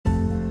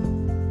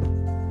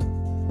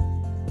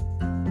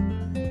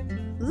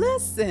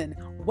Listen,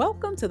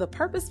 welcome to the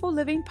Purposeful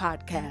Living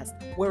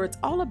Podcast, where it's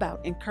all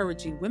about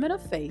encouraging women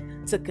of faith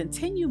to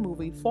continue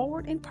moving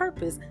forward in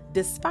purpose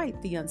despite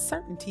the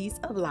uncertainties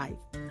of life.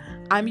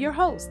 I'm your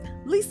host,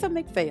 Lisa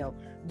McPhail.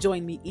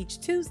 Join me each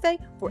Tuesday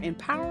for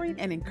empowering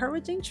and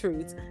encouraging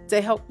truths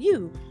to help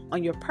you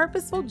on your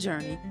purposeful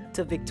journey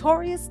to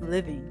victorious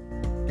living.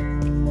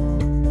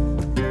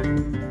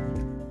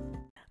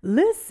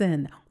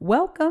 Listen,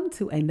 welcome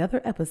to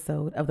another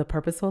episode of the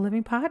Purposeful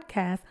Living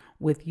Podcast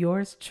with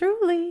yours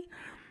truly.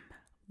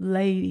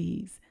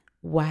 Ladies,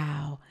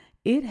 wow,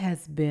 it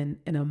has been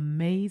an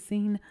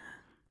amazing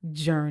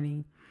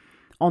journey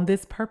on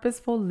this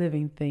purposeful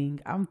living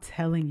thing. I'm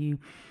telling you,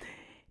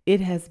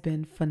 it has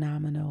been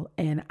phenomenal.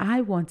 And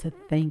I want to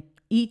thank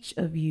each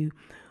of you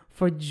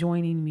for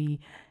joining me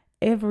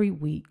every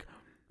week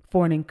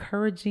for an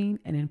encouraging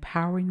and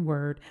empowering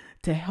word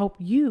to help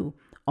you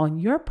on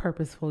your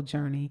purposeful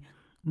journey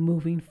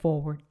moving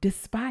forward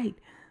despite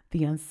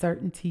the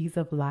uncertainties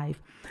of life.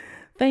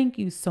 Thank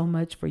you so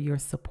much for your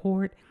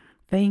support.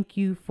 Thank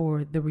you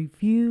for the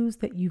reviews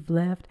that you've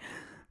left.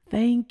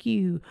 Thank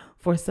you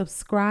for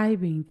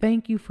subscribing.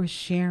 Thank you for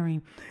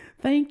sharing.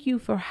 Thank you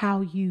for how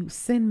you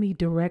send me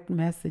direct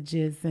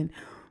messages. And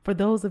for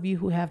those of you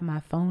who have my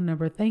phone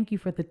number, thank you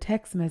for the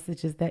text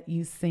messages that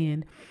you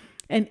send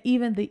and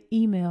even the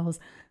emails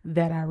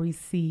that I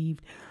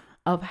received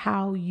of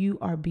how you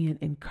are being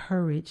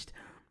encouraged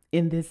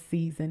in this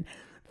season.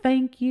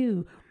 Thank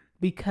you,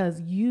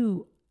 because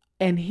you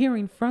and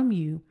hearing from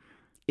you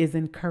is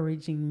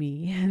encouraging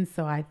me. And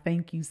so I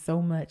thank you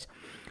so much.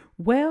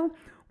 Well,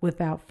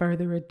 without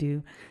further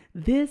ado,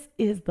 this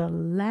is the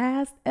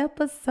last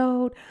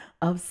episode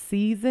of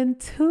season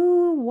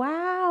 2.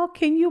 Wow,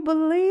 can you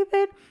believe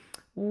it?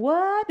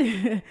 What?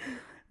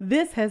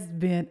 This has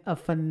been a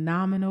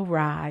phenomenal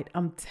ride.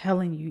 I'm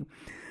telling you.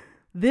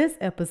 This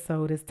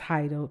episode is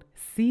titled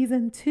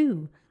Season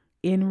 2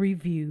 in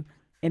Review,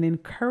 an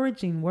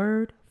encouraging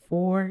word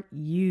for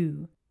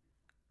you.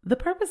 The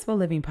Purposeful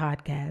Living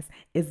Podcast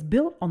is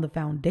built on the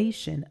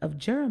foundation of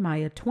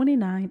Jeremiah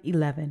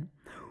 29:11.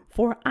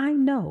 For I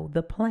know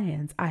the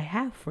plans I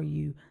have for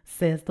you,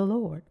 says the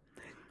Lord.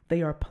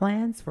 They are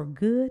plans for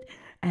good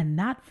and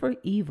not for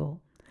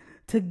evil,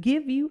 to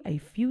give you a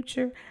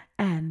future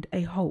and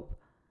a hope.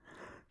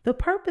 The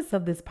purpose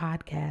of this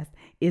podcast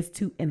is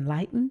to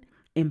enlighten,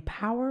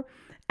 empower,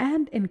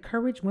 and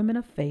encourage women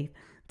of faith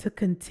to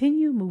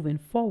continue moving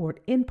forward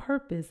in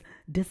purpose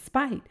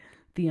despite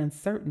the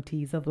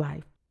uncertainties of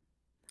life.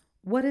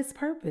 What is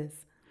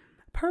purpose?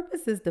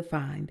 Purpose is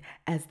defined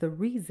as the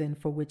reason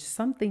for which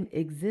something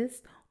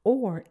exists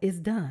or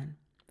is done.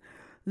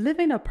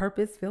 Living a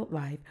purpose-filled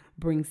life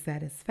brings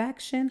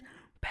satisfaction,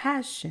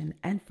 passion,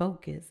 and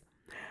focus.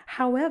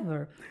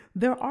 However,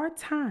 there are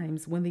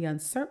times when the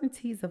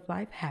uncertainties of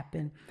life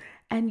happen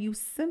and you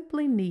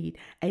simply need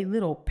a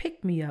little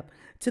pick-me-up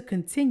to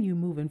continue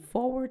moving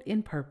forward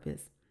in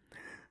purpose.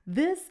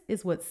 This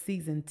is what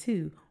season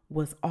 2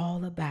 was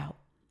all about.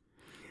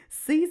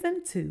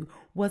 Season 2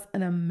 was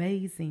an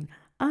amazing,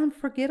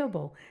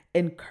 unforgettable,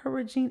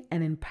 encouraging,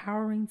 and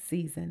empowering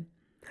season.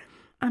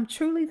 I'm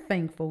truly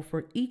thankful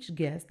for each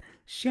guest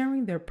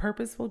sharing their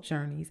purposeful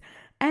journeys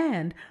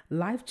and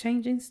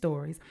life-changing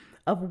stories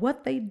of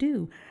what they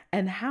do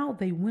and how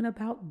they went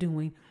about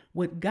doing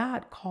what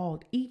God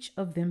called each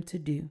of them to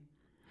do.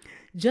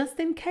 Just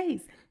in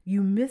case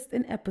you missed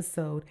an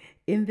episode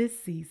in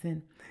this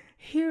season,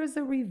 here's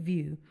a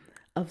review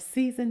of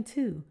season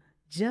 2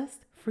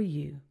 just for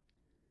you.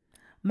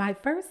 My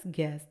first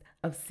guest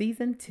of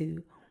season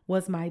 2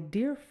 was my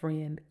dear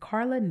friend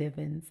Carla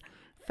Nivens,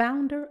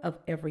 founder of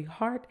Every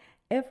Heart,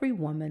 Every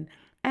Woman,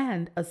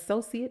 and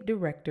Associate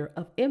Director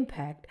of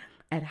Impact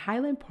at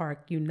Highland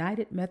Park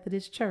United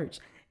Methodist Church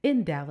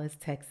in Dallas,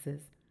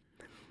 Texas.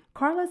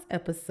 Carla's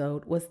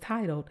episode was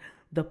titled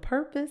The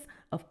Purpose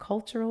of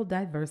Cultural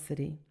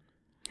Diversity.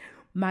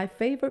 My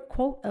favorite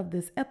quote of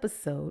this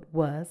episode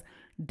was,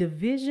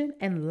 "Division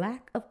and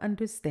lack of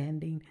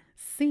understanding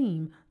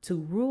seem to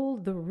rule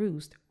the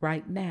roost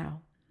right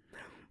now.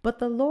 But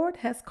the Lord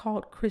has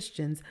called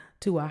Christians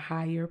to a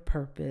higher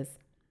purpose."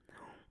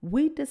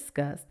 We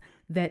discussed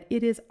that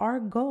it is our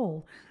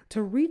goal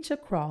to reach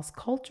across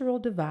cultural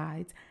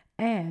divides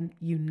and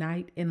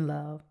unite in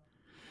love.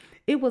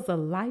 It was a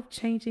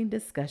life-changing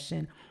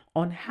discussion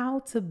on how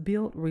to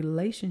build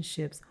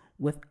relationships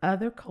with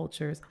other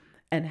cultures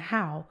and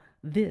how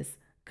this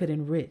could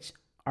enrich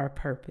our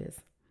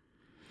purpose.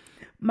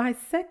 My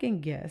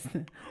second guest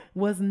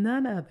was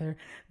none other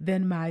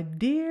than my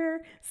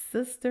dear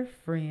sister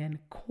friend,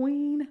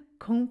 Queen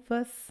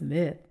Kuntha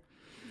Smith,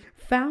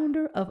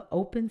 founder of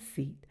Open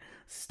Seat,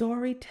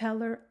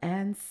 storyteller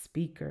and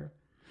speaker.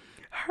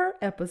 Her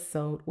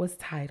episode was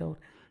titled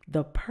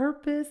The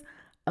Purpose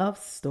of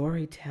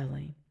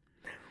Storytelling.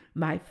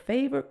 My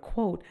favorite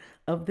quote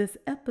of this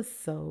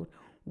episode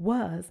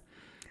was,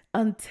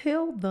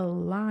 "Until the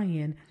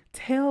lion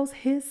tells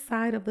his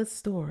side of the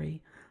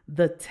story,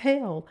 the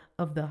tale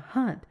of the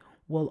hunt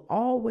will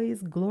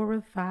always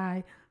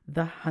glorify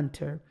the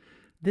hunter."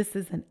 This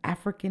is an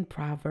African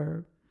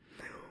proverb.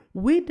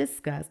 We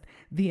discussed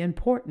the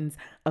importance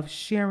of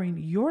sharing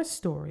your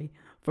story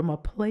from a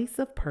place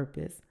of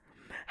purpose,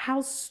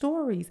 how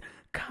stories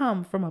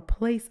come from a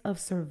place of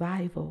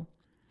survival,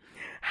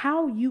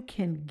 how you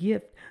can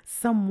gift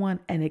someone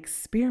an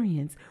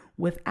experience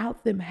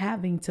without them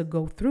having to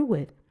go through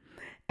it,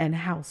 and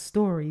how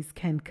stories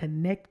can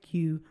connect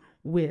you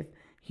with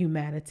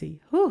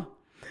humanity. Whew.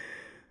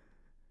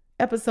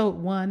 Episode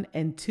 1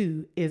 and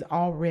 2 is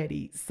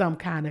already some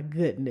kind of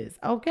goodness,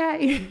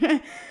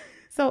 okay?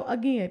 So,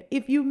 again,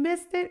 if you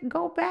missed it,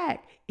 go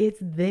back. It's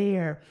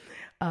there.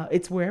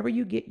 It's wherever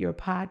you get your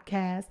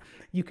podcast.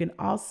 You can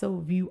also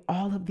view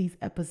all of these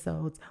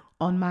episodes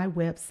on my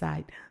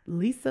website,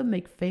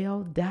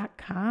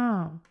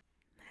 lisamcphail.com.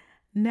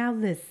 Now,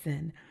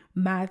 listen,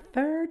 my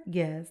third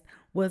guest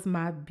was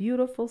my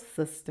beautiful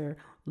sister,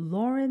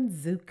 Lauren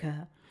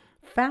Zuka,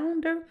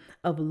 founder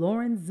of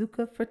Lauren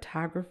Zuka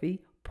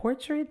Photography,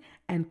 portrait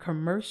and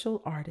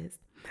commercial artist.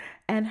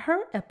 And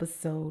her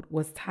episode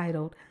was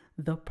titled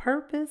The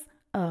Purpose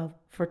of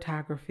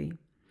Photography.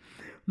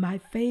 My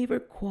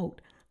favorite quote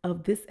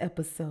of this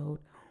episode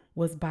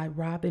was by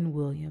Robin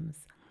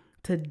Williams.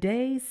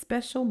 Today's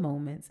special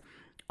moments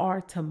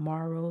are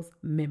tomorrow's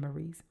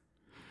memories.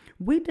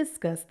 We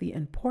discussed the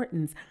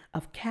importance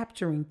of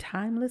capturing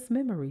timeless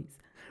memories,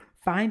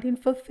 finding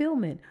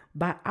fulfillment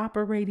by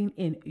operating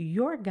in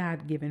your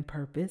God-given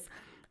purpose,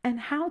 and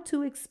how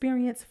to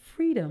experience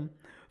freedom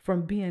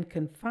from being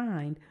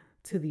confined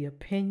to the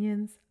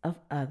opinions of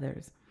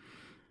others.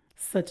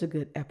 Such a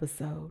good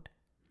episode.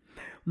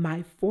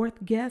 My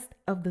fourth guest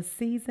of the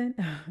season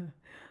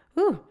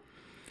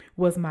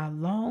was my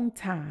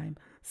longtime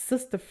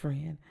sister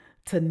friend,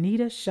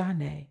 Tanita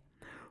Shanae,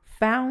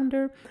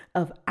 founder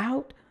of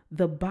Out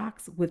the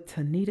Box with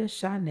Tanita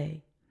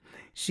Shanae.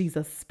 She's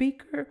a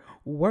speaker,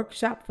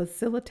 workshop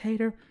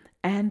facilitator,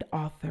 and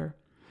author.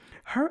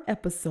 Her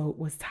episode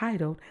was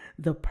titled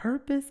The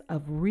Purpose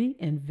of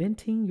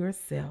Reinventing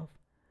Yourself.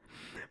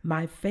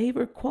 My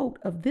favorite quote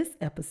of this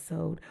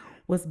episode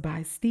was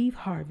by Steve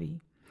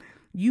Harvey.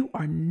 You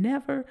are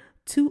never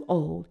too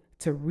old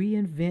to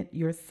reinvent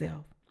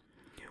yourself.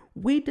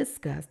 We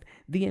discussed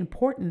the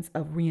importance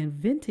of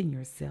reinventing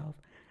yourself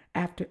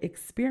after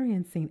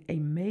experiencing a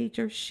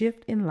major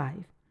shift in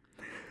life,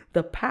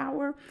 the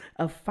power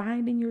of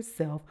finding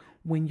yourself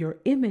when your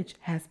image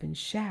has been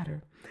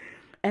shattered,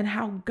 and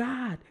how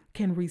God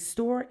can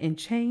restore and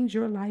change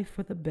your life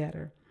for the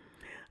better.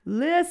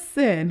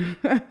 Listen,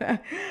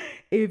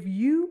 if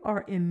you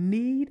are in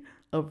need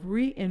of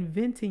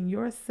reinventing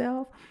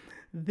yourself,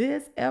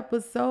 this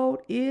episode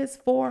is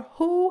for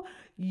who?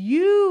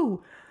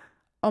 You.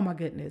 Oh my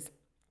goodness.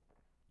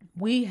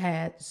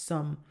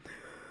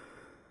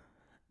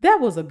 That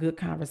was a good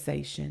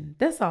conversation.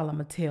 That's all I'm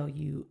going to tell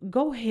you.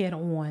 Go ahead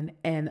on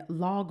and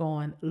log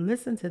on,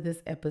 listen to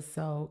this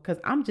episode, because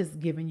I'm just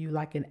giving you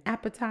like an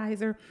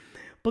appetizer,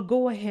 but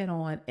go ahead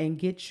on and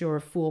get your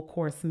full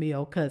course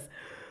meal, because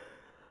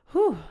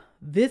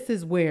this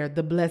is where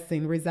the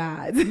blessing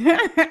resides.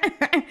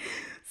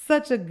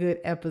 Such a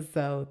good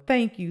episode.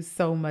 Thank you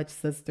so much,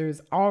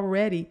 sisters,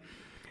 already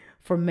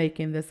for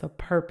making this a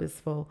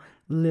purposeful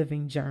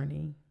living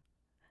journey.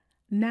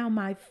 Now,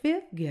 my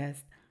fifth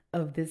guest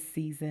of this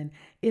season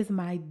is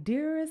my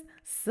dearest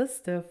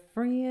sister,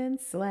 friend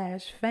 /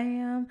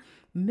 fam,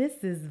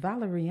 Mrs.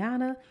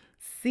 Valeriana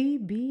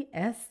C.B.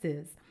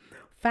 Estes,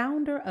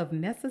 founder of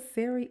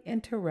Necessary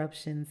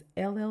Interruptions,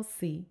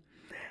 LLC.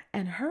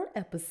 And her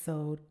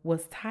episode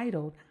was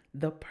titled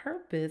The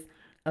Purpose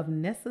of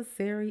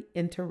Necessary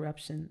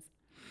Interruptions.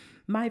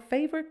 My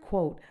favorite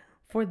quote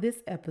for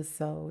this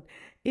episode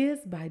is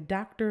by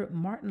Dr.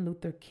 Martin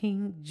Luther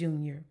King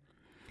Jr.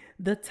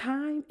 The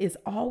time is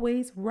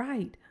always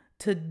right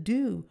to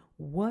do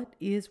what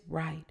is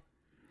right.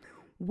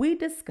 We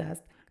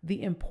discussed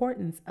the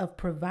importance of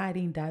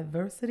providing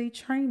diversity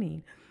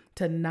training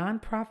to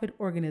nonprofit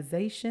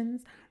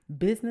organizations,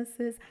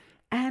 businesses,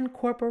 and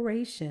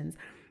corporations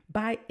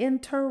by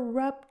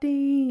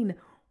interrupting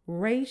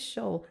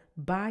racial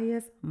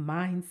bias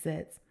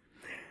mindsets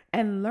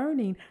and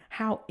learning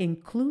how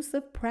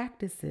inclusive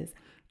practices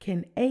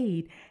can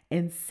aid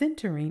in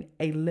centering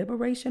a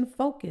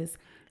liberation-focused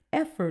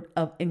effort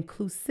of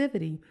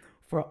inclusivity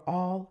for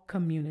all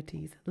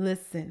communities.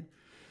 Listen,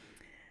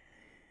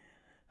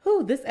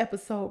 this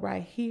episode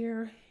right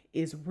here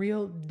is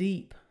real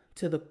deep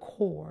to the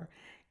core.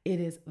 It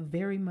is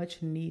very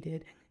much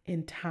needed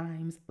in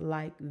times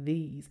like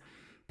these.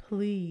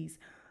 Please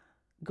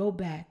go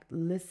back,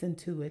 listen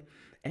to it.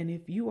 And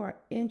if you are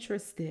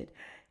interested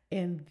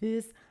in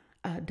this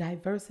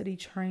diversity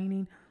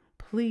training,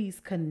 please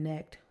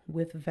connect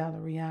with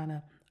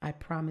Valeriana. I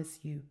promise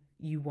you,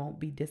 you won't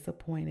be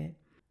disappointed.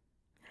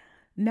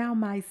 Now,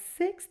 my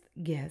sixth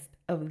guest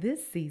of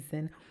this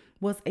season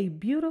was a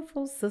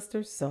beautiful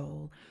sister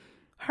soul.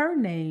 Her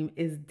name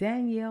is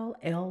Danielle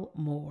L.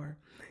 Moore.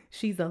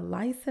 She's a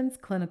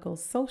licensed clinical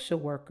social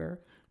worker,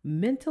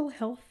 mental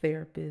health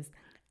therapist,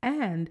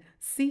 and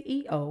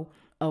CEO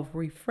of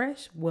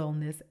Refresh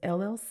Wellness,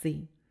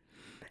 LLC.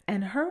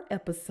 and her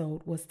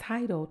episode was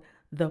titled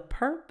The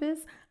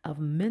Purpose of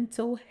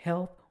Mental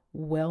Health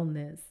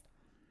Wellness.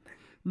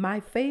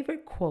 My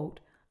favorite quote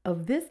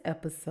of this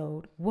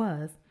episode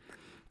was,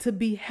 "To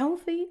be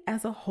healthy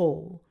as a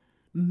whole,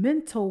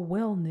 mental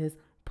wellness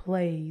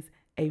plays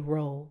a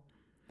role."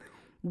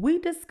 We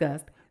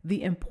discussed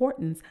the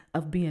importance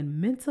of being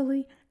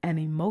mentally and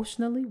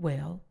emotionally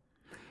well,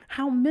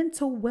 how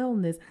mental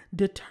wellness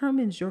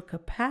determines your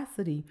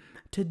capacity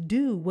to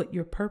do what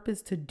you're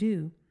purposed to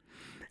do,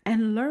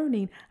 and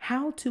learning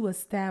how to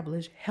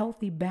establish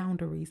healthy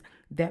boundaries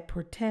that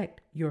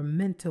protect your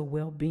mental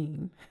well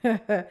being.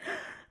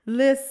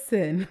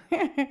 Listen,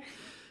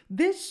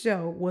 this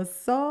show was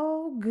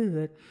so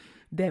good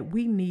that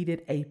we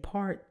needed a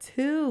part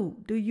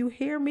two. Do you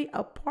hear me?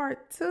 A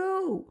part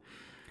two.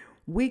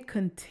 We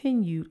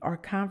continued our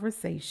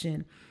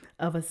conversation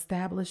of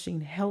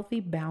establishing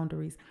healthy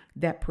boundaries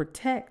that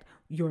protect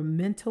your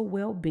mental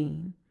well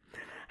being,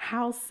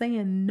 how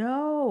saying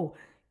no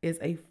is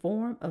a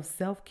form of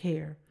self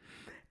care,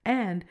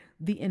 and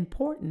the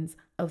importance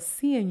of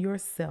seeing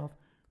yourself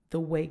the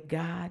way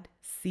God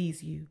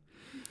sees you.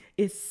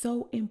 It's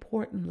so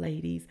important,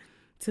 ladies,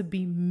 to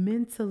be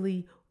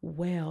mentally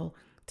well,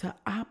 to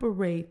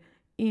operate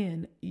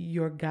in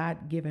your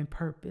God given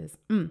purpose.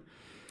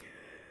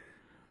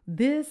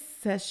 This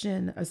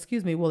session,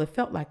 it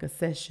felt like a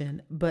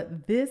session,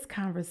 but this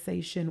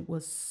conversation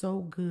was so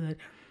good.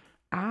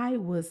 I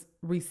was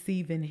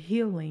receiving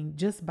healing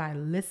just by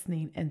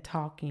listening and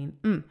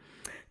talking.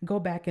 Go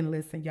back and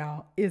listen,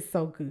 y'all. It's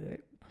so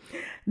good.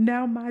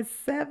 Now, my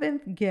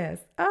seventh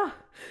guest.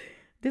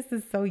 This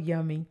is so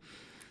yummy.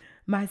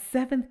 My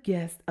seventh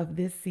guest of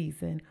this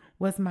season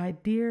was my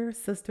dear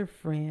sister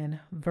friend,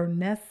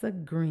 Vernessa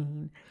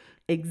Green,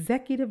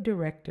 Executive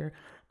Director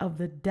of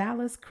the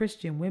Dallas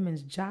Christian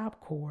Women's Job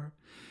Corps.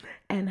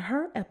 And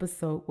her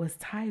episode was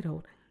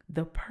titled,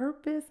 The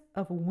Purpose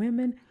of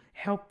Women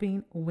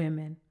Helping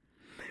Women.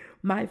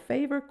 My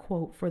favorite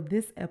quote for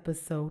this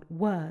episode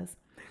was,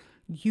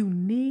 "You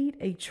need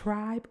a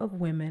tribe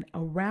of women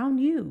around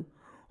you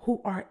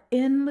who are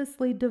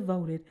endlessly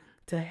devoted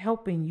to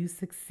helping you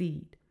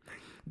succeed.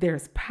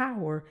 There's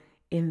power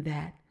in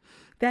that."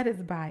 That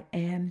is by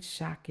Anne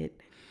Shockett.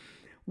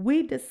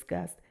 We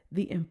discussed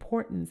the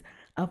importance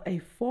of a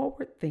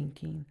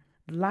forward-thinking,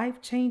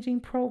 life-changing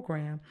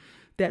program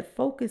that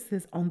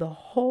focuses on the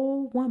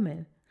whole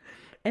woman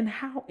and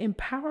how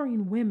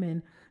empowering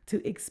women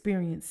to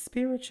experience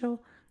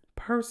spiritual,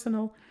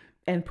 personal,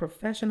 and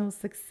professional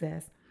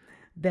success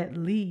that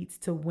leads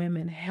to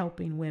women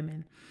helping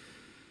women.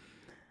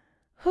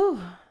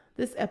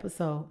 This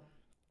episode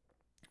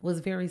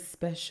was very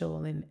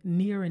special and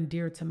near and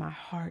dear to my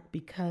heart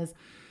because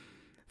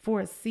for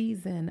a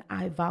season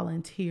I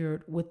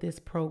volunteered with this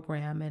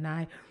program and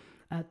I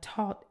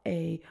taught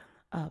a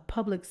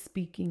public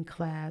speaking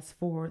class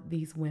for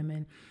these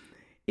women.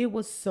 It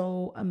was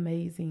so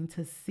amazing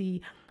to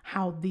see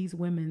how these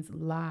women's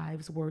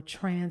lives were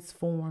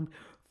transformed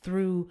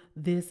through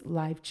this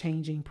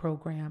life-changing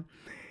program.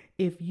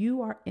 If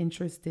you are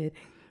interested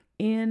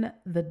in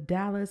the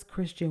Dallas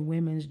Christian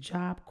Women's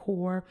Job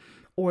Corps,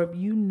 or if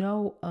you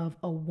know of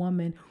a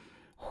woman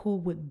who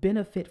would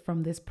benefit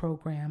from this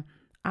program,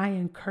 I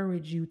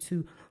encourage you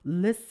to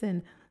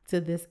listen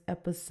to this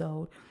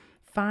episode.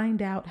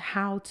 Find out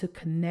how to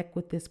connect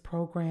with this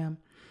program.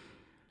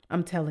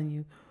 I'm telling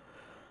you,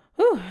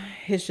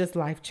 it's just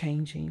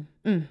life-changing.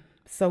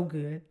 So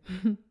good.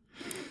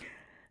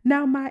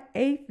 Now, my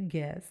eighth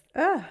guest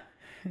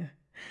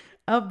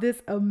of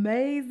this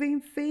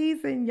amazing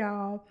season,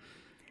 y'all,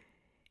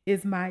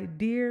 is my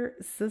dear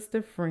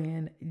sister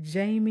friend,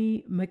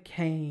 Jamie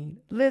McCain.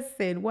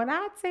 Listen, when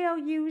I tell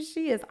you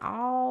she is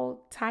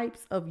all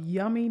types of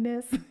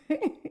yumminess,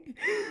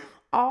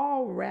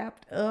 all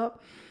wrapped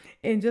up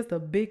in just a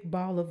big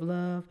ball of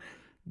love,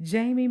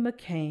 Jamie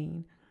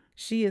McCain,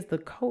 she is the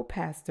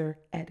co-pastor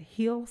at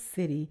Hill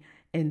City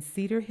in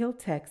Cedar Hill,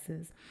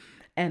 Texas,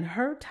 and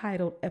her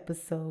titled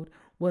episode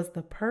was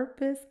The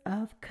Purpose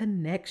of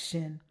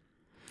Connection.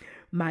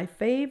 My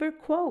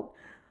favorite quote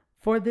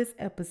for this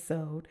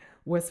episode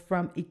was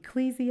from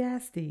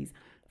Ecclesiastes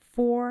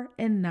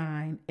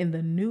 4:9 in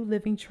the New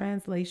Living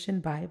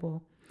Translation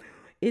Bible.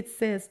 It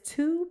says,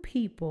 "Two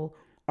people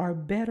are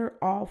better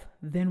off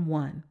than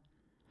one,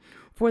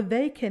 for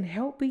they can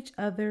help each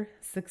other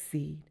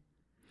succeed."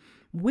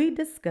 We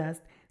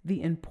discussed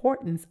the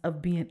importance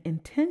of being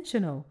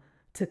intentional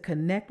to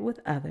connect with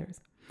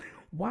others,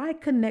 why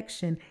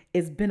connection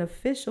is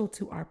beneficial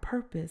to our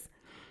purpose,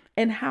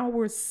 and how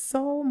we're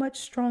so much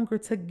stronger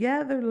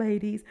together,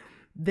 ladies,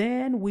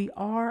 than we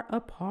are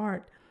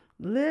apart.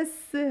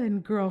 Listen,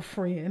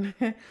 girlfriend,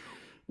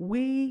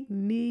 we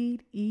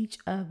need each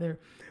other.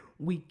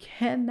 We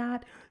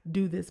cannot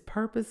do this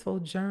purposeful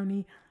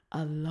journey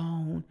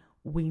alone.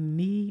 We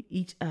need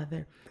each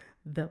other.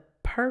 The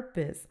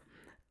purpose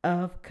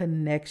of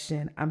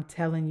connection. I'm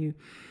telling you,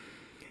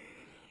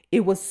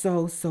 it was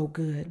so, so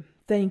good.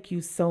 Thank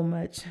you so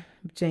much,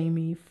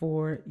 Jamie,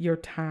 for your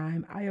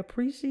time. I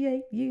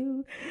appreciate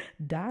you.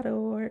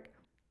 .org.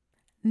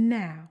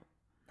 Now,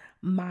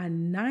 My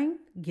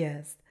ninth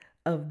guest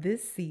of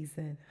this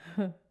season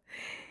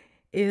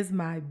is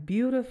my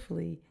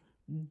beautifully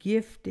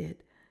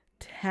gifted,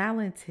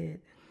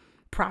 talented,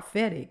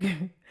 prophetic,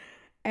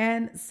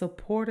 and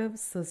supportive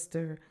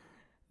sister,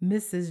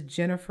 Mrs.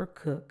 Jennifer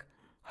Cook,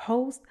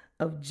 host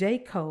of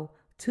JCO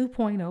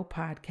 2.0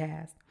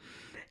 podcast.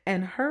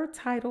 And her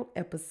titled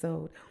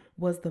episode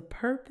was The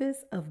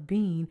Purpose of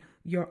Being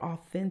Your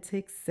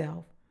Authentic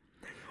Self.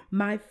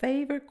 My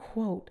favorite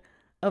quote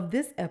of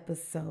this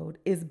episode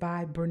is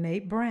by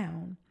Brene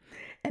Brown,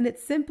 and it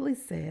simply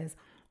says,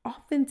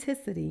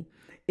 authenticity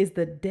is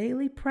the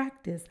daily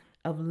practice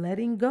of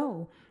letting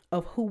go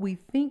of who we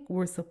think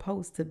we're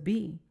supposed to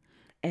be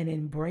and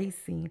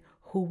embracing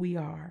who we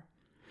are.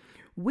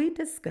 We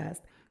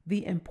discussed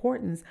the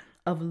importance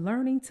of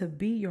learning to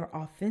be your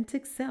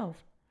authentic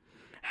self,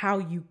 how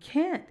you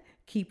can't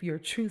keep your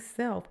true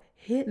self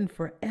hidden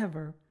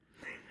forever,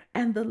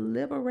 and the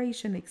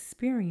liberation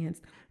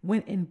experienced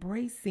when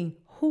embracing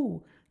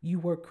who you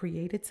were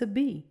created to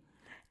be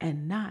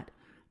and not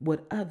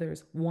what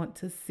others want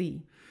to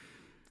see.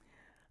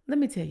 Let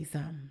me tell you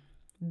something.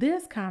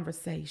 This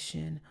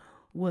conversation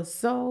was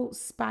so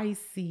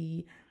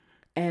spicy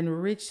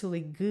and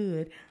richly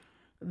good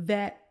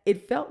that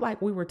it felt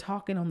like we were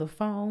talking on the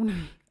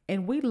phone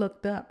and we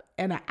looked up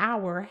and an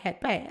hour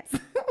had passed.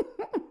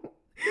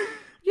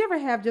 You ever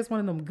have just one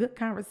of them good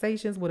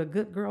conversations with a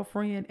good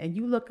girlfriend and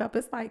you look up,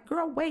 it's like,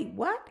 girl, wait,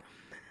 what?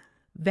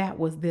 That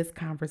was this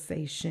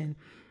conversation.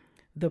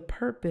 The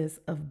purpose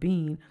of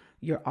being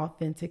your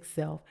authentic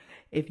self.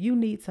 If you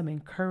need some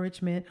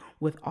encouragement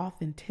with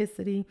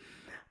authenticity,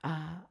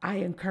 I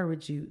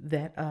encourage you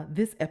that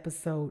this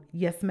episode,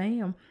 yes,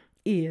 ma'am,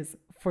 is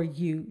for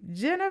you.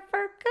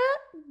 Jennifer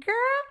Cook,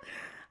 girl,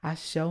 I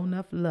sure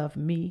enough love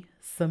me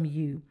some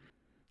you.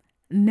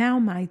 Now,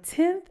 my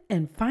 10th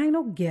and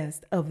final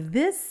guest of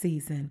this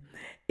season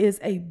is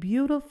a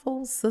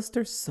beautiful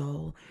sister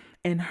soul,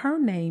 and her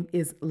name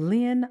is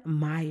Lynn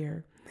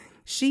Meyer.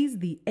 She's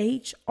the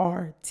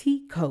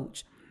HRT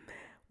coach,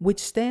 which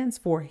stands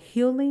for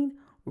Healing,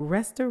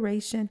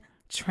 Restoration,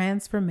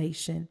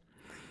 Transformation.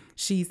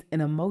 She's an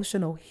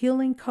emotional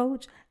healing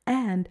coach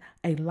and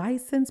a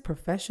licensed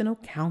professional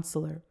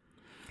counselor.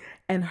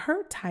 And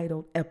her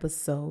titled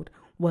episode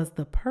was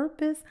The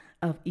Purpose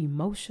of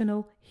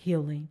Emotional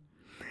Healing.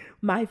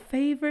 My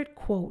favorite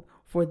quote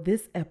for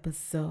this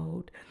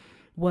episode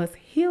was,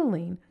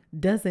 healing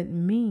doesn't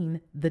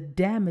mean the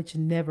damage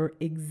never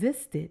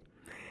existed.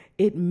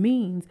 It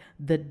means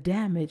the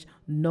damage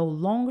no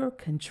longer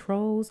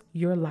controls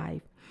your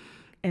life.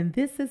 And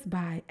this is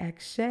by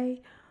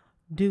Akshay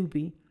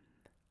Dubey.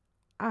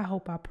 I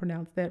hope I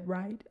pronounced that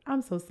right.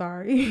 I'm so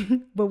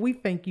sorry, but we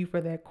thank you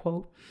for that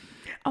quote.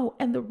 Oh,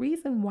 and the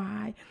reason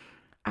why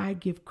I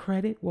give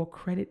credit where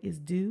credit is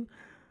due,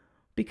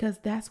 because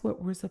that's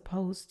what we're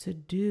supposed to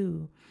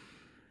do.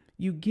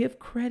 You give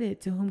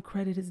credit to whom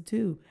credit is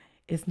due.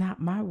 It's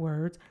not my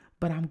words,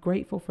 but I'm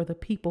grateful for the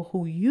people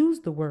who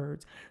use the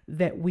words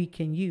that we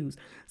can use.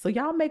 So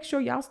y'all make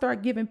sure y'all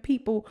start giving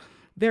people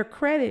their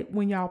credit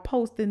when y'all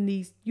posting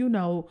these,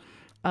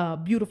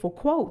 beautiful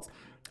quotes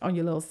on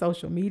your little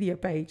social media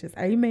pages.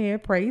 Amen.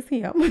 Praise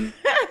him.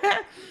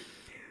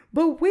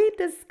 But we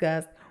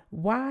discussed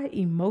why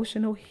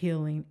emotional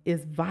healing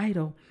is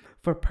vital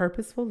for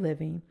purposeful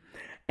living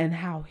and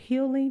how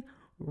healing,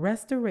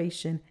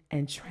 restoration,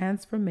 and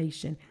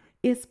transformation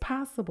is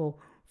possible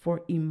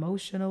for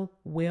emotional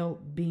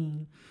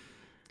well-being.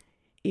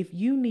 If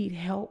you need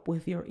help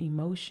with your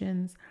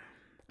emotions,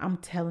 I'm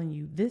telling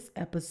you, this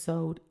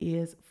episode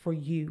is for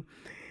you.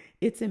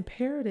 It's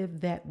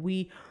imperative that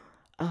we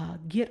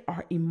get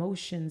our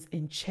emotions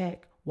in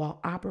check while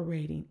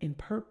operating in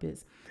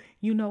purpose.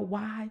 You know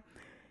why?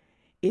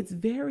 It's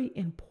very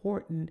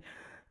important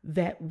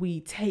that we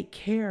take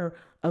care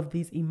of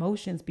these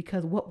emotions,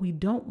 because what we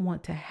don't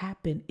want to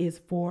happen is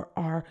for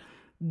our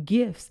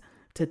gifts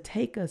to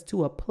take us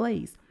to a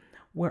place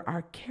where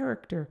our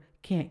character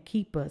can't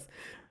keep us.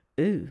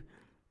 Ooh,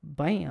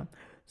 bam.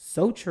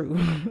 So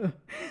true.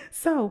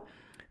 So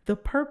the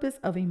purpose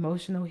of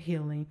emotional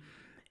healing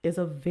is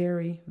a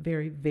very,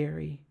 very,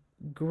 very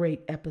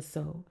great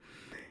episode.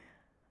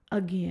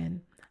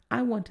 Again,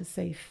 I want to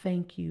say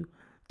thank you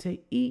to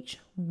each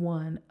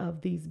one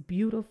of these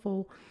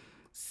beautiful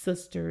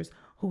sisters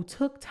who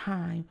took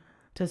time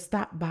to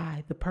stop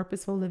by the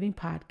Purposeful Living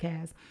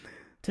podcast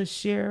to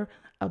share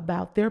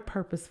about their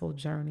purposeful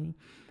journey,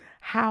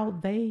 how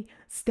they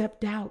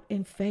stepped out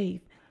in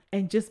faith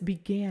and just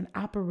began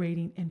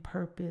operating in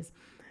purpose,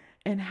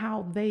 and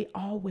how they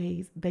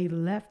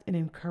left an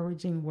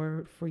encouraging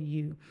word for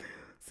you.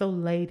 So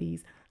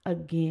ladies,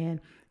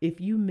 again,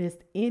 if you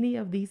missed any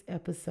of these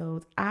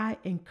episodes, I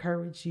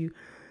encourage you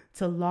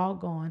to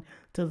log on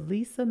to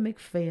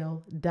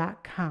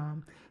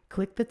lisamcphail.com.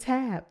 Click the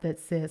tab that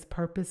says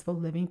Purposeful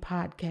Living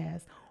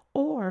Podcast,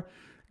 or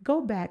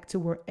go back to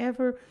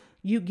wherever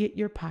you get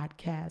your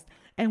podcast.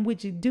 And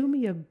would you do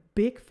me a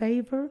big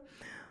favor?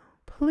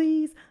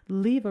 Please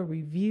leave a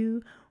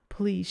review,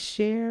 please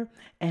share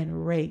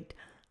and rate.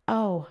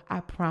 Oh,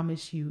 I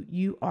promise you,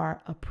 you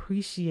are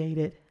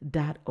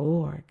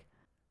appreciated.org.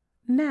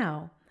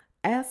 Now,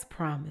 as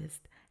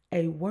promised,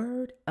 a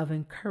word of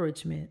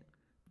encouragement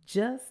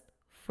just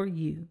for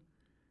you.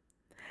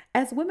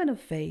 As women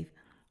of faith,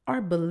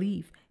 our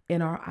belief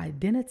in our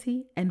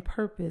identity and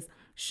purpose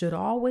should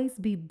always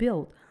be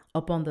built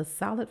upon the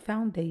solid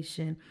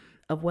foundation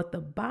of what the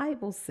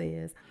Bible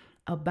says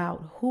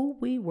about who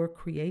we were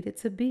created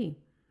to be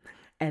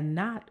and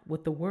not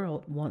what the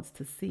world wants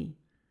to see.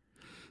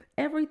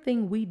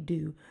 Everything we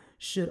do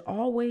should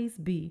always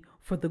be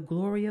for the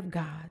glory of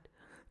God,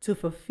 to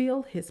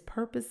fulfill His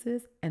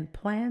purposes and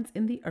plans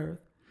in the earth,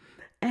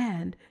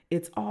 and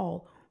it's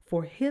all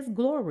for His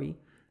glory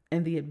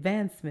and the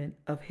advancement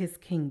of His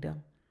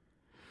kingdom.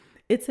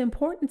 It's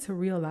important to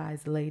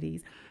realize,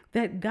 ladies,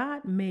 that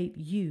God made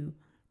you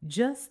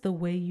just the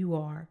way you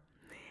are.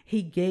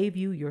 He gave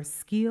you your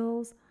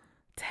skills,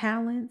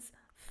 talents,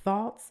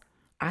 thoughts,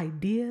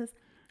 ideas,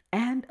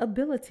 and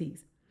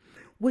abilities,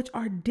 which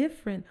are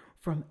different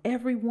from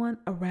everyone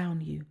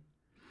around you.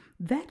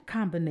 That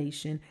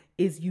combination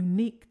is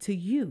unique to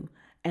you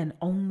and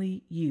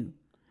only you.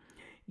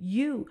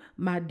 You,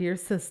 my dear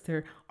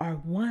sister, are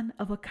one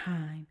of a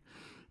kind.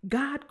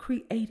 God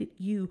created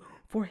you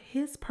for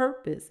His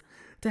purpose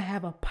to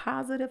have a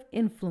positive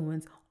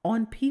influence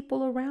on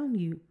people around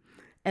you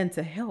and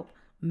to help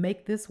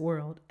make this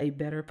world a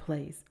better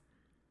place.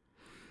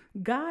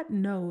 God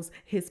knows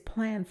His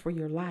plan for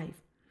your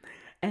life,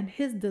 and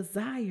His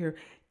desire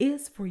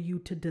is for you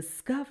to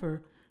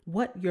discover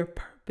what your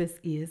purpose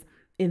is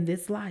in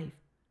this life.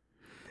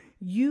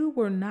 You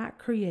were not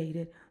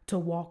created to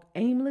walk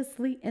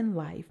aimlessly in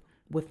life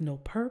with no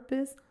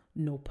purpose,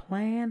 no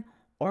plan,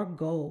 or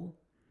goal.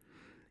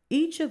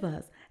 Each of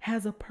us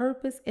has a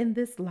purpose in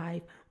this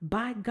life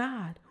by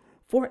God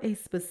for a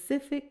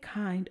specific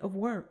kind of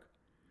work.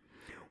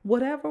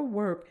 Whatever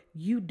work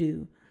you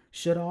do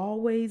should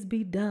always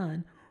be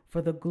done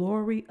for the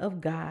glory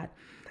of God.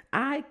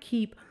 I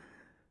keep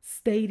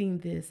stating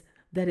this,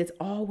 that it's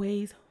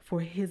always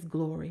for His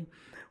glory.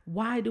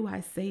 Why do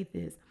I say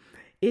this?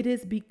 It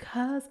is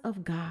because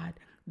of God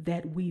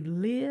that we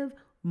live,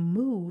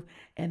 move,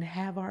 and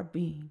have our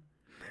being.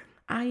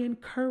 I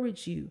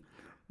encourage you,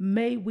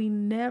 may we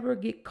never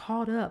get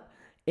caught up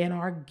in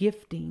our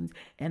giftings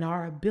and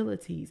our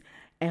abilities,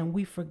 and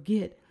we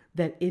forget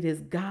that it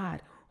is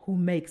God who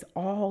makes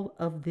all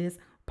of this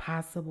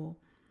possible.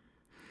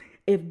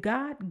 If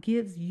God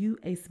gives you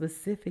a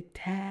specific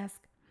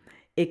task,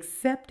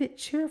 accept it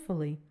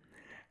cheerfully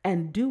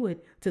and do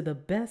it to the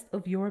best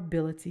of your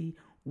ability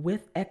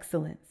with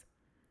excellence.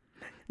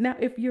 Now,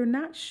 if you're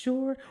not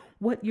sure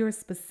what your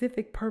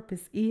specific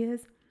purpose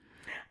is,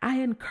 I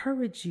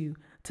encourage you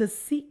to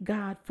seek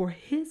God for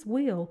His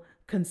will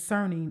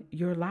concerning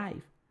your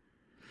life.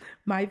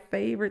 My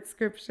favorite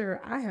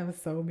scripture, I have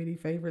so many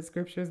favorite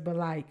scriptures, but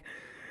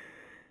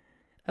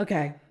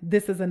okay,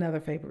 this is another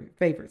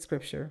favorite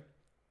scripture.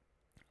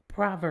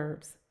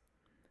 Proverbs,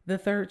 the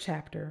 3rd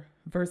chapter,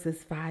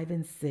 verses 5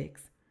 and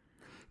 6.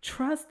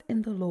 Trust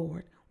in the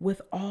Lord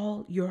with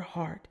all your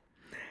heart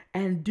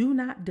and do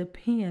not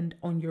depend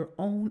on your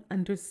own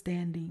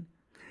understanding.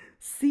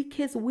 Seek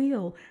His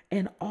will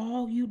in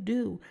all you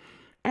do,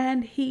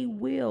 and He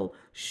will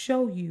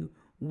show you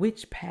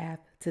which path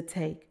to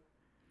take.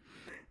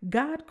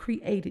 God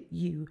created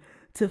you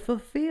to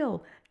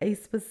fulfill a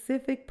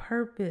specific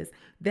purpose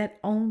that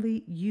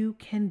only you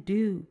can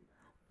do.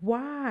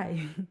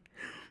 Why?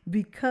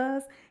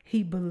 Because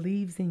He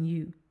believes in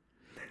you.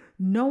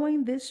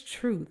 Knowing this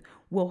truth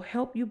will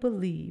help you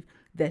believe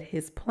that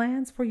His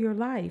plans for your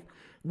life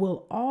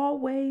will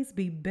always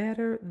be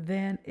better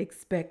than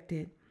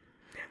expected.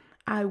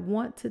 I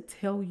want to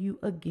tell you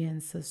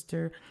again,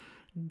 sister,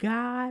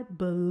 God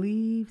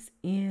believes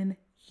in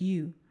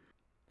you.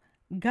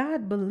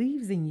 God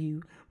believes in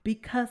you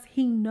because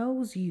He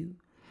knows you.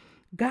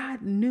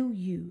 God knew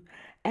you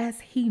as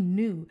He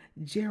knew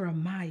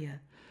Jeremiah,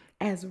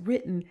 as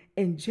written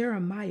in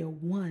Jeremiah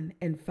 1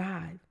 and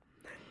 5.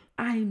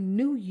 I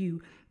knew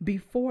you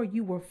before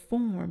you were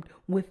formed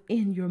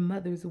within your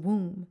mother's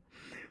womb.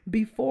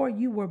 Before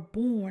you were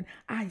born,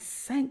 I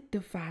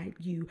sanctified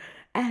you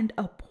and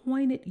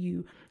appointed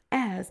you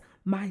as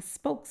my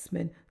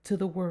spokesman to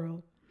the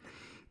world.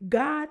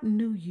 God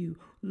knew you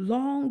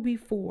long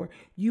before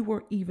you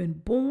were even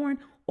born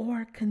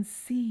or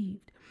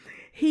conceived.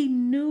 He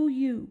knew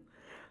you,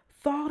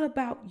 thought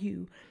about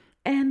you,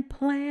 and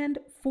planned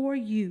for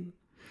you.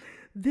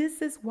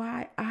 This is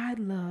why I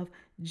love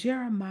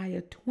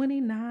Jeremiah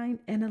 29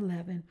 and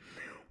 11,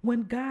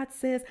 when God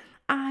says,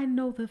 I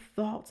know the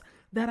thoughts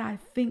that I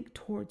think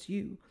towards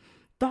you,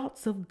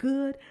 thoughts of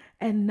good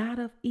and not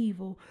of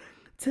evil,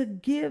 to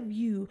give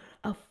you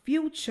a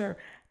future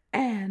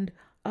and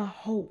a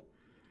hope.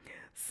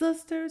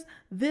 Sisters,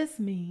 this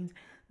means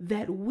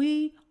that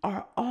we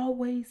are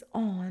always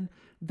on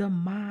the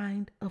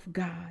mind of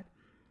God.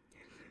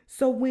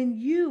 So when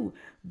you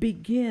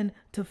begin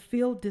to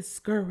feel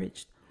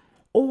discouraged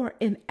or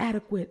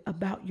inadequate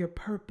about your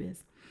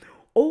purpose,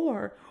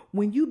 or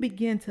when you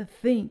begin to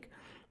think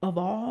of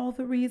all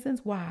the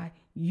reasons why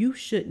you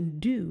shouldn't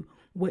do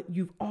what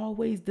you've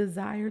always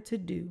desired to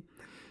do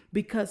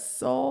because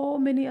so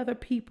many other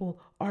people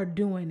are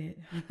doing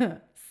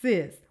it.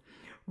 Sis,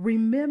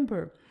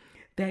 remember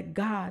that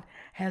God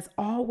has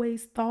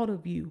always thought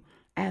of you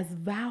as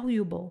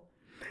valuable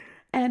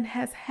and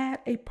has had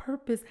a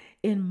purpose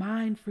in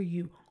mind for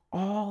you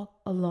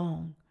all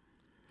along.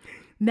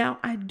 Now,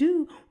 I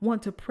do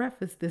want to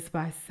preface this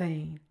by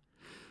saying,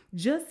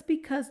 just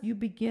because you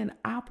begin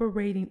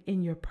operating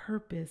in your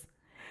purpose,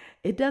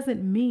 it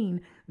doesn't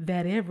mean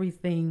that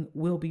everything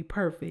will be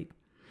perfect.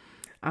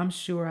 I'm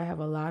sure I have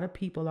a lot of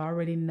people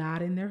already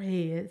nodding their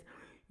heads,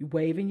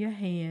 waving your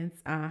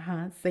hands,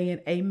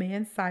 saying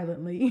amen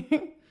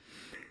silently.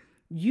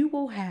 You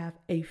will have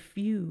a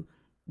few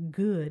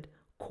good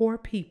core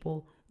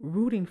people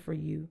rooting for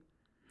you.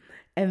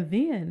 And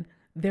then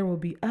there will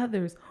be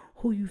others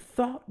who you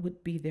thought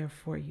would be there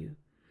for you.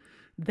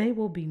 They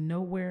will be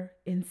nowhere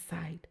in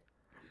sight.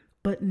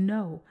 But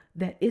know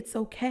that it's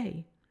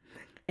okay.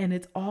 And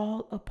it's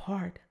all a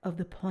part of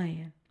the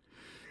plan.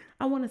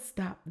 I want to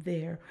stop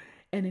there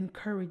and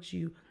encourage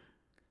you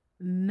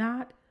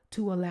not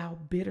to allow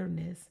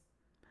bitterness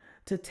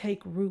to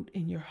take root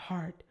in your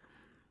heart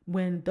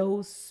when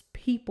those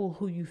people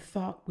who you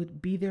thought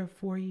would be there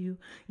for you,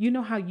 you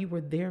know how you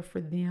were there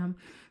for them,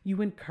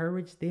 you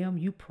encouraged them,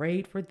 you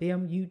prayed for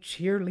them, you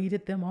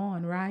cheerleaded them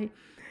on, right?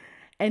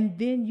 And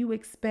then you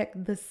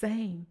expect the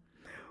same.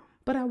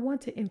 But I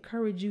want to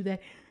encourage you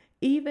that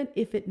even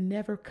if it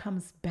never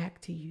comes back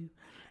to you,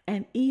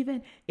 and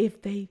even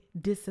if they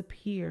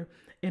disappear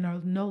and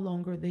are no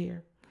longer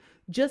there,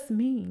 just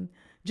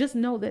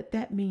know that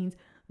that means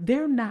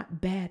they're not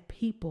bad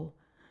people.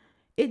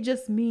 It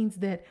just means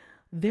that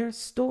their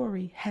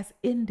story has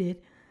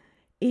ended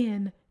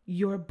in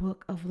your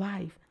book of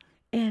life.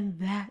 And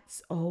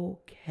that's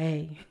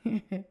okay.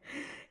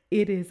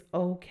 It is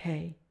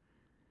okay.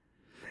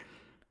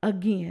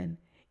 Again,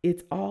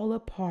 it's all a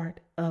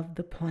part of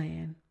the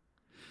plan.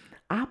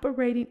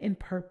 Operating in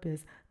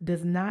purpose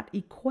does not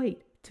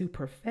equate to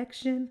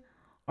perfection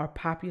or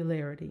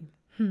popularity.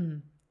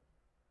 Can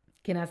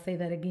I say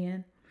that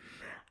again?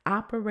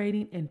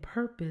 Operating in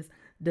purpose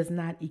does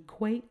not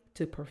equate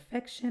to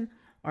perfection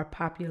or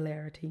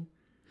popularity.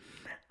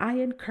 I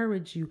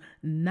encourage you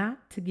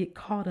not to get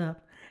caught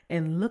up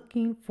in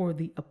looking for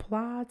the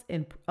applause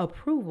and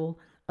approval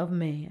of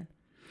man.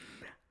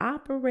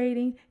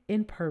 Operating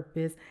in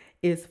purpose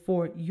is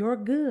for your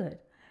good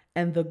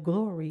and the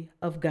glory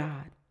of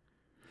God.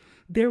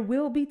 There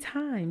will be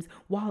times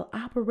while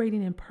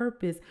operating in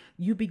purpose,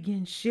 you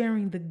begin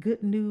sharing the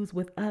good news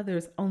with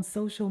others on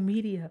social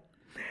media.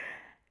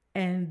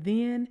 And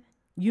then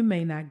you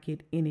may not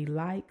get any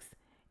likes,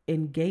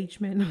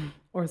 engagement,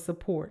 or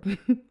support.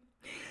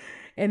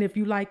 And if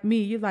you like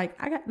me, you're like,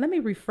 let me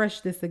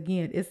refresh this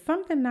again. Is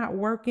something not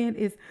working?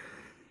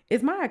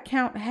 Is my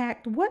account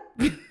hacked? What?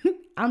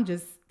 I'm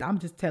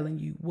just telling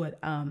you what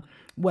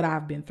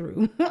I've been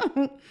through.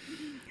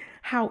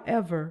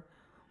 However,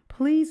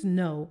 please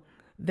know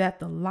that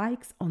the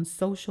likes on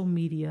social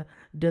media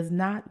does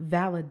not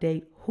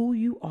validate who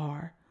you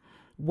are,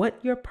 what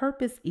your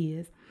purpose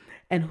is,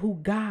 and who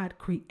God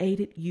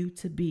created you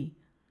to be.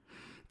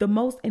 The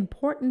most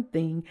important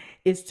thing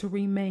is to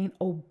remain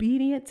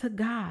obedient to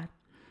God.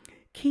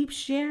 Keep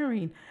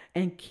sharing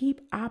and keep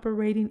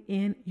operating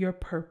in your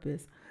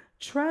purpose.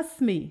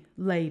 Trust me,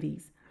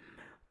 ladies,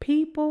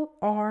 people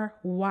are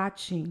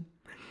watching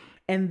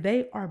and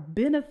they are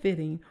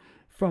benefiting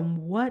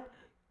from what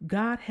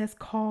God has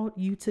called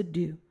you to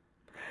do.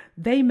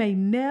 They may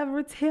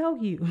never tell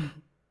you,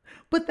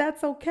 but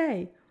that's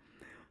okay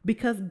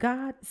because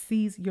God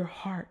sees your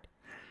heart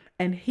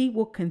and He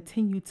will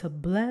continue to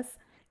bless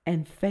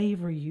and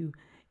favor you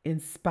in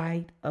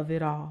spite of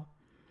it all.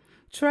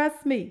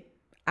 Trust me,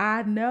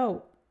 I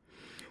know.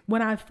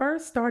 When I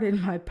first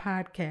started my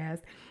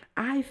podcast,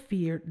 I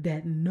feared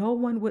that no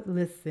one would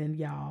listen,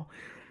 y'all,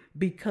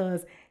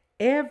 because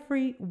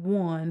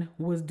everyone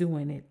was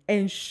doing it.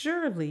 And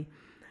surely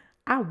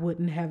I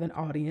wouldn't have an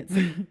audience.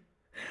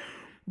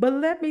 But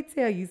let me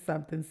tell you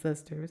something,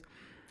 sisters.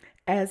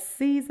 As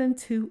season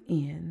 2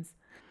 ends,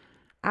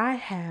 I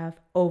have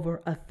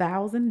over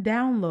 1,000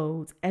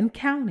 downloads and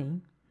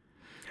counting.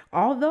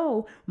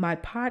 Although my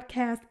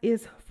podcast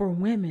is for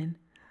women,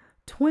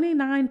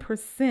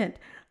 29%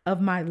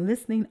 of my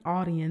listening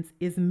audience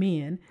is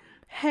men.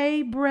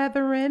 Hey,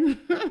 brethren,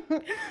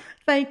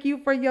 thank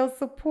you for your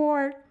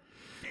support.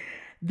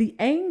 The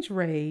age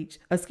range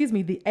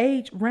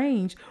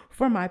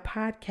for my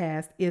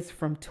podcast is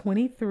from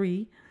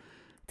 23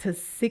 to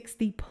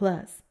 60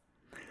 plus.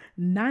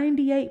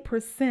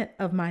 98%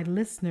 of my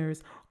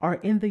listeners are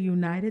in the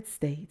United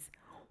States,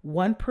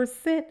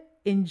 1%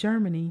 in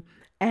Germany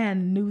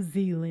and New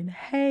Zealand.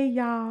 Hey,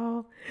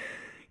 y'all.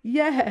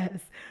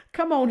 Yes,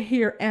 come on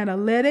here,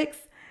 analytics,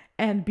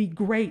 and be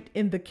great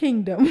in the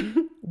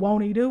kingdom.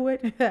 Won't He do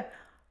it?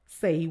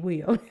 Say He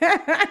will.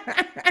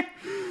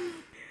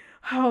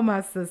 Oh,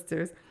 my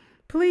sisters,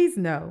 please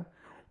know,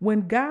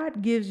 when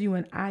God gives you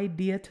an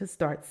idea to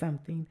start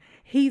something,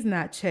 He's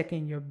not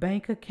checking your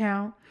bank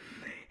account.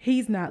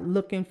 He's not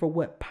looking for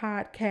what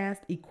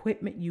podcast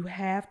equipment you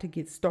have to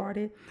get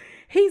started.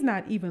 He's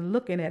not even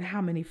looking at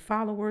how many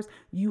followers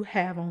you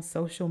have on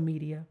social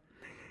media.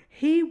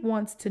 He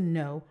wants to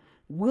know,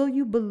 will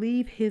you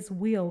believe his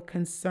will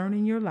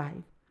concerning your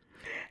life?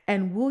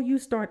 And will you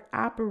start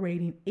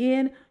operating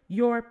in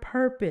your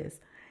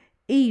purpose,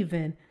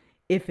 even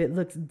if it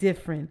looks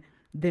different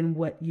than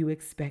what you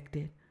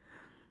expected?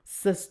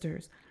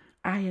 Sisters,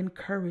 I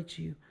encourage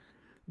you,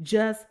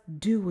 just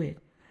do it,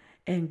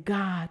 and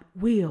God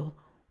will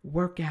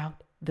work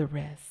out the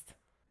rest.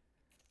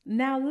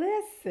 Now,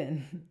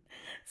 listen,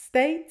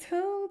 stay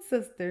tuned,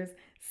 sisters.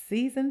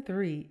 Season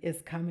 3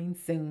 is coming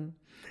soon.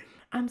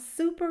 I'm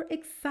super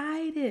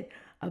excited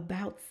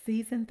about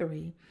season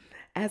 3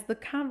 as the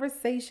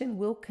conversation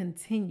will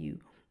continue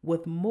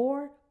with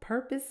more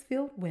purpose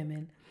filled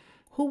women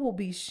who will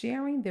be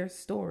sharing their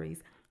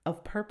stories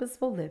of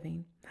purposeful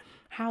living,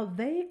 how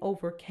they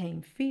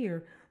overcame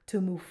fear to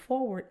move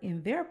forward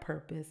in their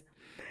purpose,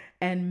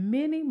 and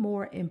many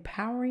more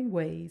empowering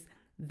ways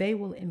they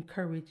will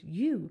encourage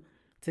you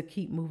to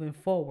keep moving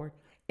forward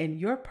in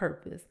your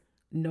purpose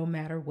no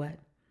matter what.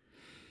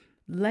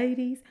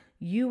 Ladies,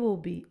 you will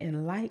be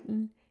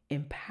enlightened,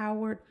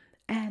 empowered,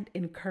 and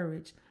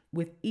encouraged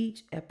with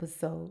each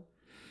episode.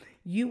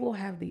 You will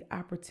have the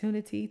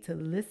opportunity to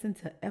listen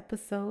to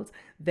episodes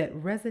that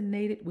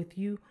resonated with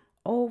you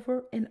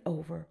over and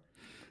over.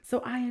 So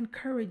I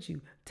encourage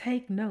you,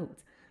 take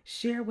notes,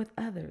 share with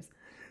others,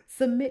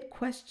 submit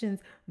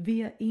questions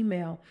via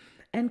email,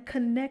 and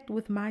connect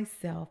with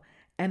myself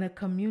and a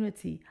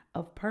community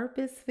of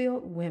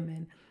purpose-filled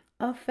women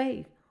of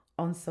faith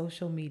on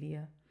social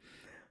media.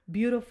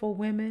 Beautiful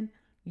women,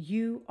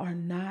 you are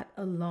not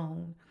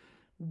alone.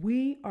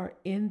 We are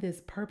in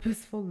this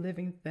purposeful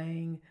living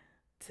thing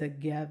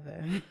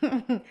together.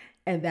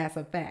 And that's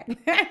a fact.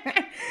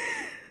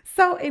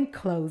 So, in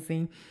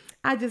closing,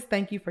 I just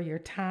thank you for your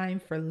time,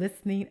 for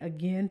listening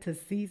again to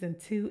season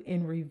 2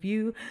 in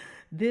review.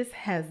 This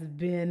has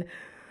been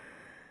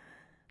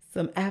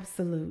some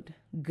absolute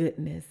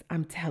goodness,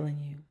 I'm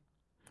telling you.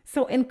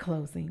 So, in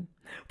closing,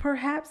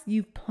 perhaps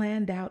you've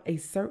planned out a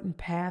certain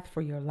path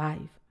for your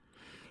life.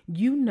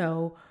 You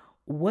know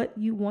what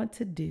you want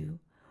to do,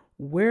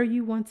 where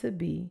you want to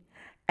be,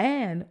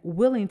 and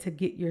willing to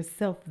get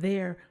yourself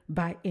there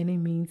by any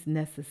means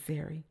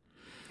necessary.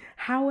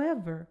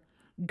 However,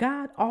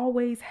 God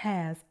always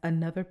has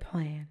another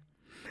plan.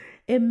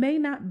 It may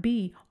not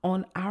be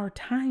on our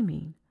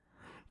timing,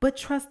 but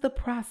trust the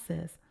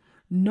process,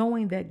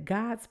 knowing that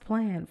God's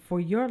plan for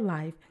your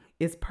life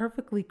is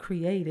perfectly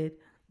created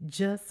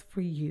just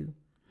for you.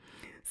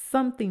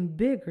 Something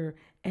bigger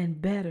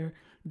and better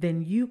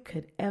than you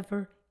could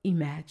ever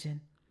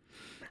imagine.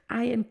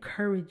 I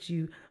encourage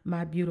you,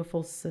 my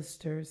beautiful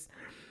sisters,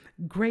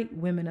 great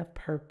women of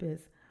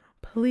purpose,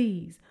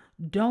 please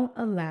don't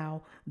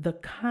allow the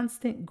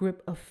constant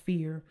grip of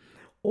fear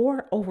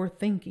or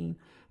overthinking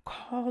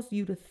cause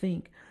you to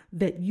think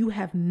that you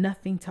have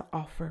nothing to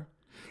offer,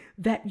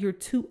 that you're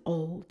too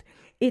old,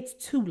 it's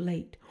too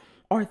late,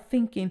 or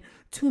thinking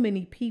too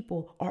many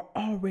people are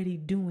already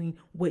doing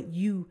what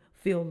you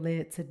feel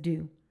led to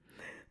do.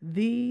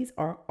 These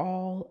are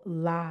all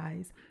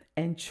lies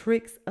and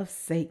tricks of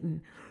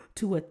Satan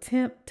to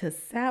attempt to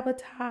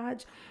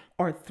sabotage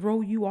or throw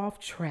you off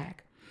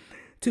track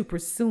to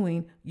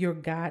pursuing your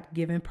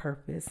God-given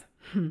purpose.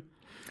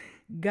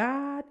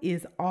 God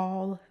is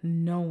all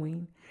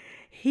knowing.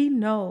 He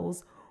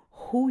knows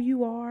who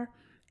you are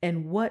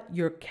and what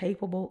you're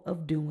capable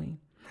of doing.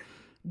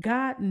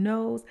 God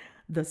knows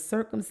the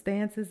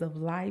circumstances of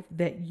life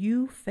that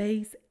you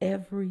face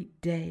every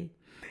day.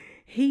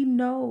 He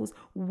knows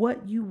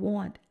what you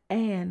want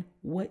and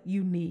what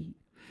you need.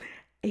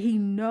 He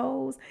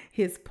knows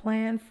his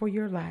plan for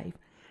your life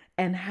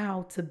and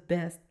how to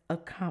best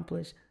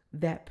accomplish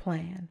that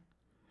plan.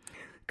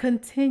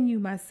 Continue,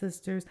 my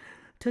sisters,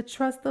 to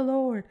trust the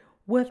Lord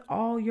with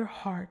all your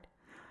heart.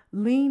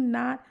 Lean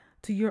not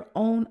to your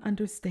own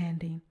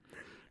understanding.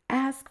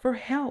 Ask for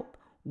help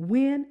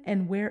when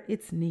and where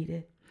it's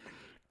needed.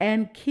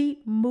 And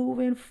keep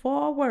moving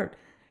forward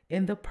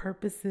in the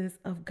purposes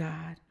of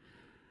God.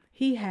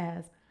 He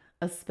has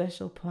a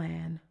special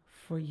plan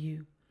for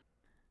you.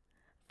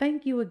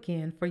 Thank you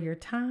again for your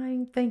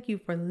time. Thank you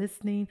for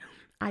listening.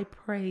 I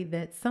pray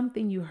that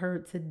something you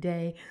heard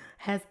today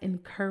has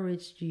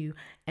encouraged you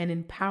and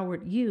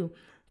empowered you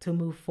to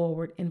move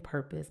forward in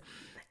purpose.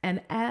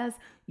 And as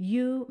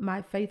you,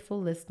 my faithful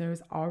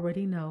listeners,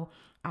 already know,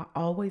 I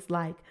always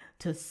like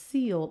to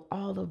seal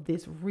all of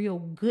this real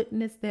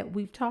goodness that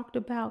we've talked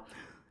about,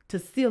 to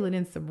seal it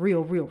in some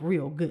real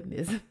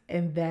goodness.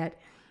 And that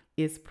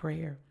is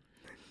prayer.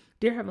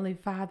 Dear Heavenly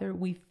Father,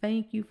 we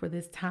thank you for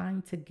this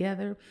time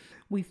together.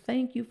 We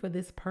thank you for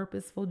this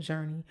purposeful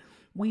journey.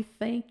 We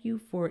thank you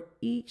for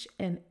each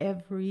and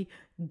every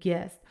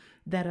guest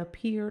that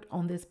appeared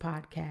on this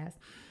podcast.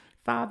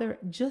 Father,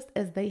 just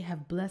as they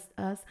have blessed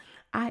us,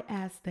 I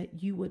ask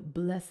that you would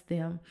bless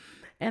them.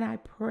 And I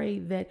pray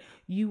that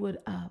you would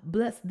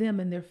bless them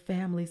and their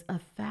families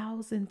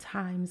 1,000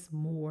 times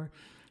more.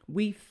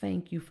 We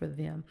thank you for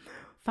them.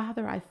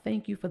 Father, I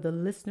thank you for the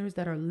listeners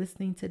that are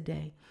listening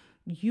today.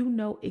 You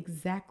know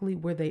exactly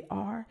where they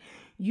are.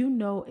 You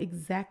know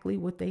exactly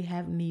what they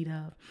have need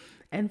of.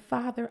 And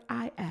Father,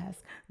 I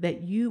ask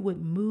that you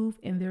would move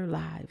in their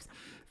lives.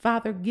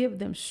 Father, give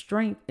them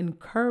strength and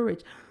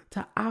courage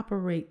to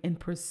operate and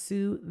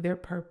pursue their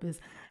purpose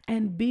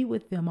and be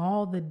with them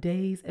all the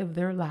days of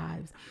their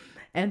lives.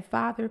 And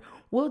Father,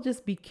 we'll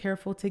just be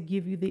careful to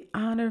give you the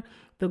honor,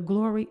 the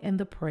glory, and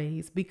the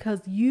praise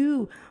because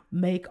you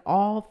make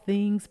all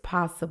things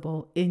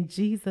possible. In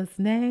Jesus'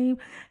 name,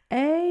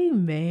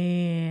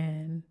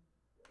 amen.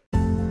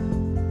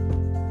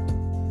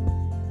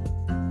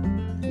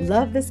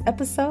 Love this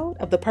episode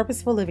of the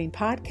Purposeful Living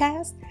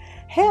Podcast?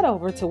 Head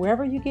over to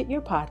wherever you get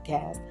your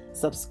podcast,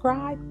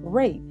 subscribe,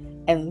 rate,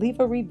 and leave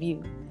a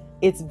review.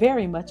 It's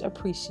very much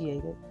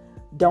appreciated.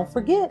 Don't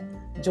forget,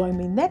 join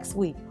me next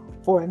week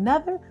for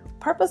another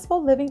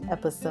Purposeful Living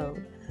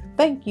episode.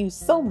 Thank you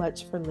so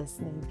much for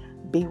listening.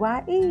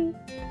 BYE.